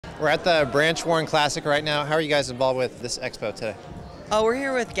We're at the Branch Warren Classic right now. How are you guys involved with this expo today? We're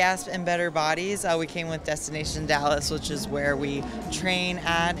here with Gasp and Better Bodies. We came with Destination Dallas, which is where we train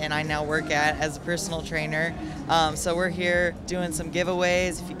at and I now work at as a personal trainer. So we're here doing some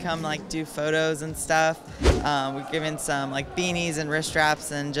giveaways. If you come do photos and stuff, we're giving some beanies and wrist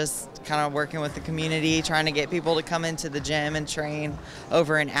straps and just kind of working with the community, trying to get people to come into the gym and train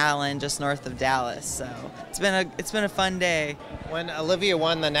over in Allen, just north of Dallas. So it's been a fun day. When Olivia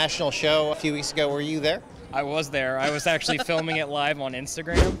won the national show a few weeks ago, were you there? I was there. I was actually filming it live on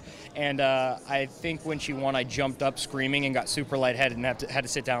Instagram, and I think when she won, I jumped up screaming and got super lightheaded and had to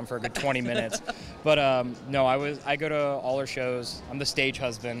sit down for a good 20 minutes. But no, I go to all her shows. I'm the stage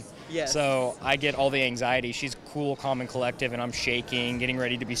husband, yes. So I get all the anxiety. She's cool, calm, and collective, and I'm shaking, getting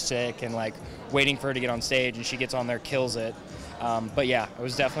ready to be sick, and waiting for her to get on stage, and she gets on there, kills it. But yeah, I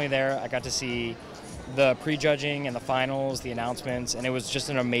was definitely there. I got to see the prejudging and the finals, the announcements, and it was just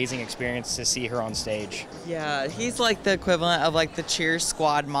an amazing experience to see her on stage. Yeah, he's the equivalent of the cheer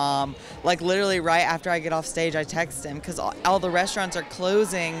squad mom. Literally right after I get off stage, I text him because all the restaurants are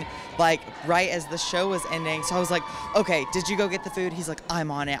closing right as the show was ending. So I was like, okay, did you go get the food? He's like,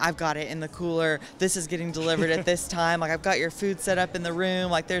 I'm on it. I've got it in the cooler. This is getting delivered at this time. I've got your food set up in the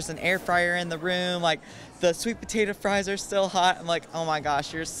room. There's an air fryer in the room. The sweet potato fries are still hot. I'm like, oh my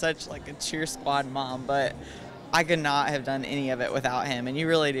gosh, you're such a cheer squad mom. But I could not have done any of it without him. And you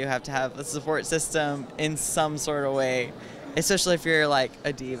really do have to have a support system in some sort of way, especially if you're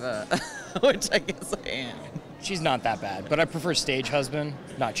a diva, which I guess I am. She's not that bad, but I prefer stage husband,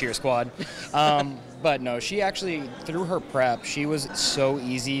 not cheer squad. But no, she actually, through her prep, she was so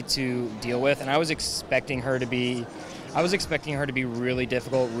easy to deal with, and I was expecting her to be really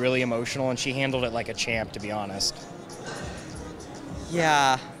difficult, really emotional, and she handled it like a champ, to be honest.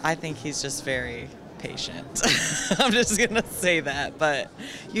 Yeah, I think he's just very patient. I'm just gonna say that, but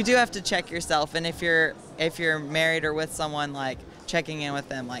you do have to check yourself, and if you're married or with someone, checking in with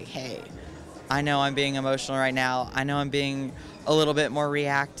them, hey, I know I'm being emotional right now. I know I'm being a little bit more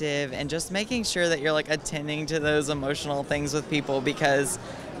reactive, and just making sure that you're attending to those emotional things with people, because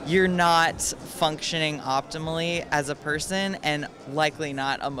you're not functioning optimally as a person and likely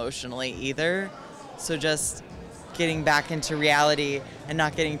not emotionally either. So just getting back into reality and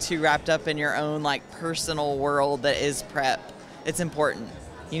not getting too wrapped up in your own personal world that is prep. It's important.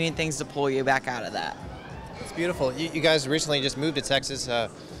 You need things to pull you back out of that. It's beautiful. You guys recently just moved to Texas.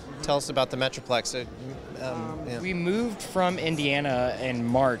 Tell us about the Metroplex. Yeah. We moved from Indiana in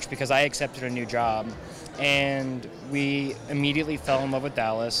March because I accepted a new job, and we immediately fell in love with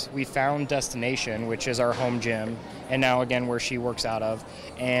Dallas. We found Destination, which is our home gym, and now again where she works out of,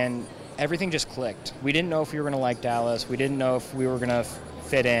 and everything just clicked. We didn't know if we were going to like Dallas. We didn't know if we were going to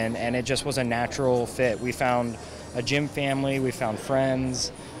fit in, and it just was a natural fit. We found a gym family. We found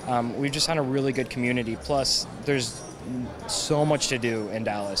friends. We just found a really good community. Plus, there's so much to do in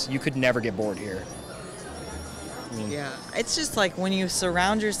Dallas. You could never get bored here. Yeah, it's just when you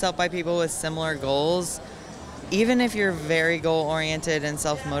surround yourself by people with similar goals, even if you're very goal-oriented and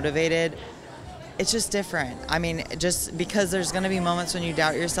self-motivated, it's just different. I mean, just because there's going to be moments when you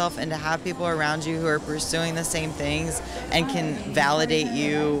doubt yourself, and to have people around you who are pursuing the same things and can validate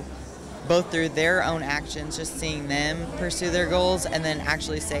you both through their own actions, just seeing them pursue their goals, and then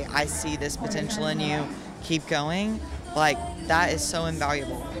actually say, I see this potential in you, keep going, that is so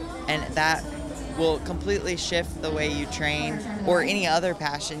invaluable. And that will completely shift the way you train or any other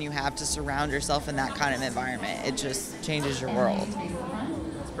passion you have, to surround yourself in that kind of environment. It just changes your world.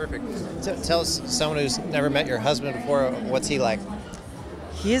 That's perfect. So tell us, someone who's never met your husband before, what's he like?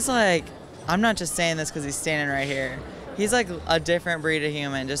 He's I'm not just saying this because he's standing right here. He's a different breed of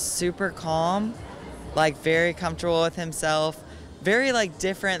human, just super calm, very comfortable with himself. Very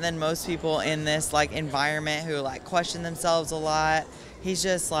different than most people in this environment who question themselves a lot. He's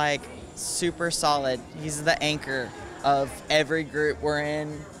just super solid. He's the anchor of every group we're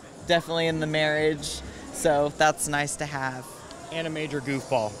in, definitely in the marriage. So that's nice to have. And a major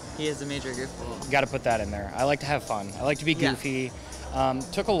goofball. He is a major goofball. You got to put that in there. I like to have fun. I like to be goofy. Yeah.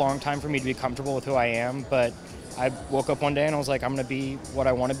 Took a long time for me to be comfortable with who I am, but I woke up one day and I was like, I'm going to be what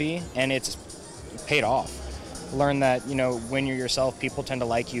I want to be, and it's paid off. Learn that, when you're yourself, people tend to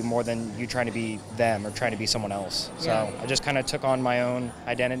like you more than you trying to be them or trying to be someone else. Yeah. So I just kind of took on my own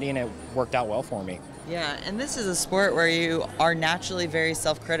identity, and it worked out well for me. Yeah, and this is a sport where you are naturally very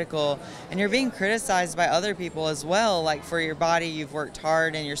self-critical, and you're being criticized by other people as well. For your body, you've worked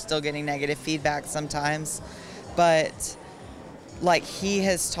hard and you're still getting negative feedback sometimes. But he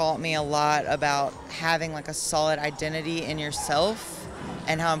has taught me a lot about having a solid identity in yourself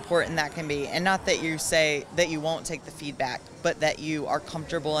and how important that can be. And not that you say that you won't take the feedback, but that you are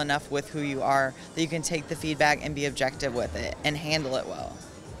comfortable enough with who you are that you can take the feedback and be objective with it and handle it well.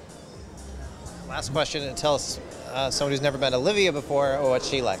 Last question, and tell us, someone who's never met Olivia before, what's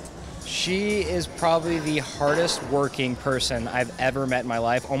she like? She is probably the hardest working person I've ever met in my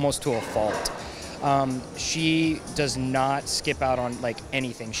life, almost to a fault. She does not skip out on like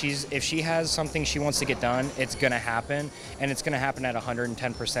anything. If she has something she wants to get done, it's gonna happen, and it's gonna happen at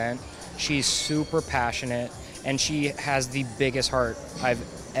 110%. She's super passionate, and she has the biggest heart I've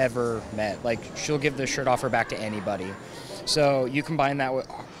ever met. Like, she'll give the shirt off her back to anybody. So you combine that with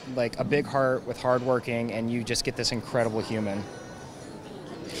like a big heart with hardworking, and you just get this incredible human.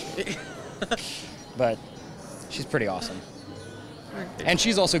 But she's pretty awesome. And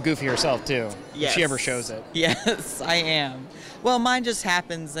she's also goofy herself too. Yes. If she ever shows it. Yes, I am. Well, mine just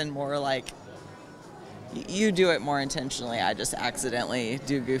happens and more like you do it more intentionally. I just accidentally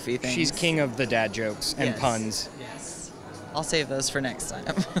do goofy things. She's king of the dad jokes and puns. Yes. I'll save those for next time.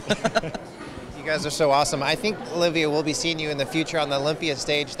 You guys are so awesome. I think, Olivia, we'll be seeing you in the future on the Olympia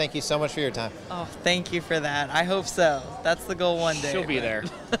stage. Thank you so much for your time. Oh, thank you for that. I hope so. That's the goal one day. She'll be there.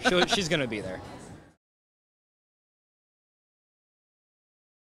 She's going to be there.